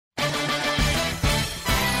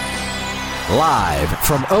Live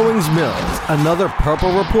from Owings Mills, another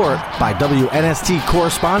Purple Report by WNST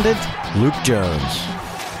correspondent Luke Jones.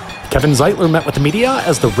 Kevin Zeitler met with the media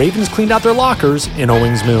as the Ravens cleaned out their lockers in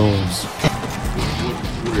Owings Mills.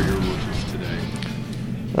 What are your workers today?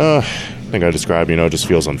 I think I described, it just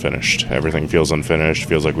feels unfinished. Everything feels unfinished.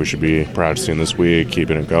 Feels like we should be practicing this week,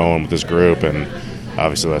 keeping it going with this group, and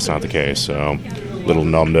obviously that's not the case. So a little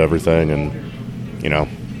numb to everything, and,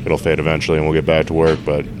 it'll fade eventually and we'll get back to work,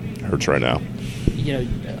 but it hurts right now.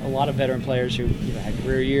 A lot of veteran players who had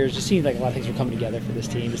career years, just seems like a lot of things are coming together for this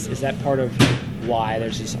team. Is that part of why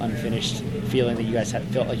there's this unfinished feeling that you guys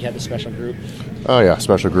felt like you had this special group? Oh, yeah,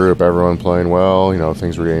 special group, everyone playing well,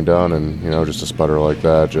 things were getting done, and, just a sputter like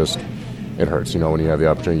that, it hurts. When you have the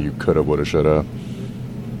opportunity, you could have, would have, should have,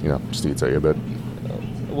 just eats at you a bit.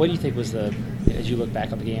 What do you think was as you look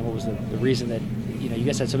back on the game, what was the reason that, you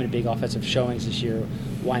guys had so many big offensive showings this year?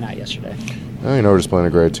 Why not yesterday? We're just playing a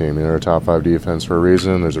great team. They're a top 5 defense for a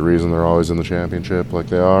reason. There's a reason they're always in the championship like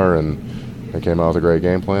they are, and they came out with a great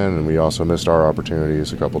game plan, and we also missed our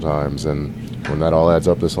opportunities a couple times. And when that all adds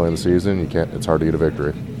up this late in the season, it's hard to get a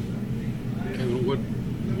victory. Kevin,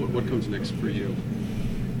 what comes next for you?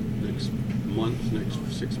 Next month, next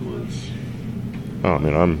 6 months? Oh,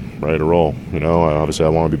 I'm ready to roll. Obviously I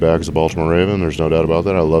want to be back as a Baltimore Raven. There's no doubt about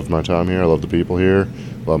that. I love my time here. I love the people here.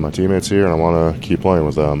 I love my teammates here, and I want to keep playing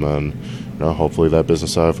with them. And hopefully that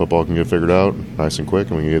business side of football can get figured out nice and quick,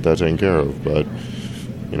 and we can get that taken care of. But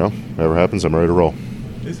whatever happens, I'm ready to roll.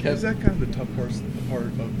 Is that kind of the tough part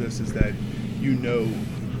of this? Is that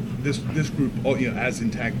this group, as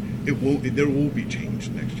intact, there will be change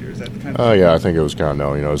next year. Is that the kind of? Yeah, I think it was kind of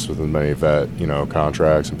known. It's with many vet,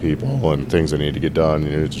 contracts and people and things that need to get done.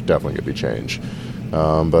 It's definitely going to be change.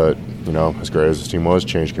 But as great as this team was,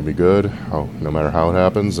 change can be good. No matter how it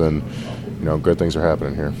happens, and good things are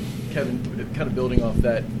happening here. Kevin, kind of building off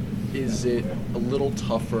that, is it a little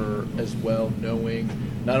tougher as well, knowing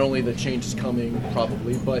not only the change is coming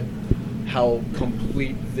probably, but how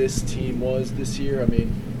complete this team was this year? I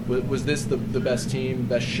mean, was this the best team,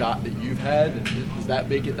 best shot that you've had? Does that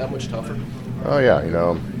make it that much tougher? Oh, yeah,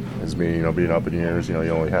 as me, being up in years, you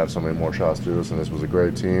only have so many more shots to do this, and this was a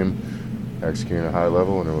great team, executing at a high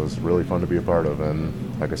level, and it was really fun to be a part of, and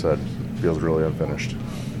like I said, it feels really unfinished.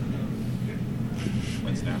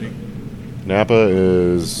 When's Napa? Napa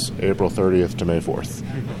is April 30th to May 4th.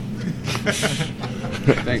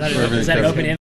 Thanks for everything. Is that an open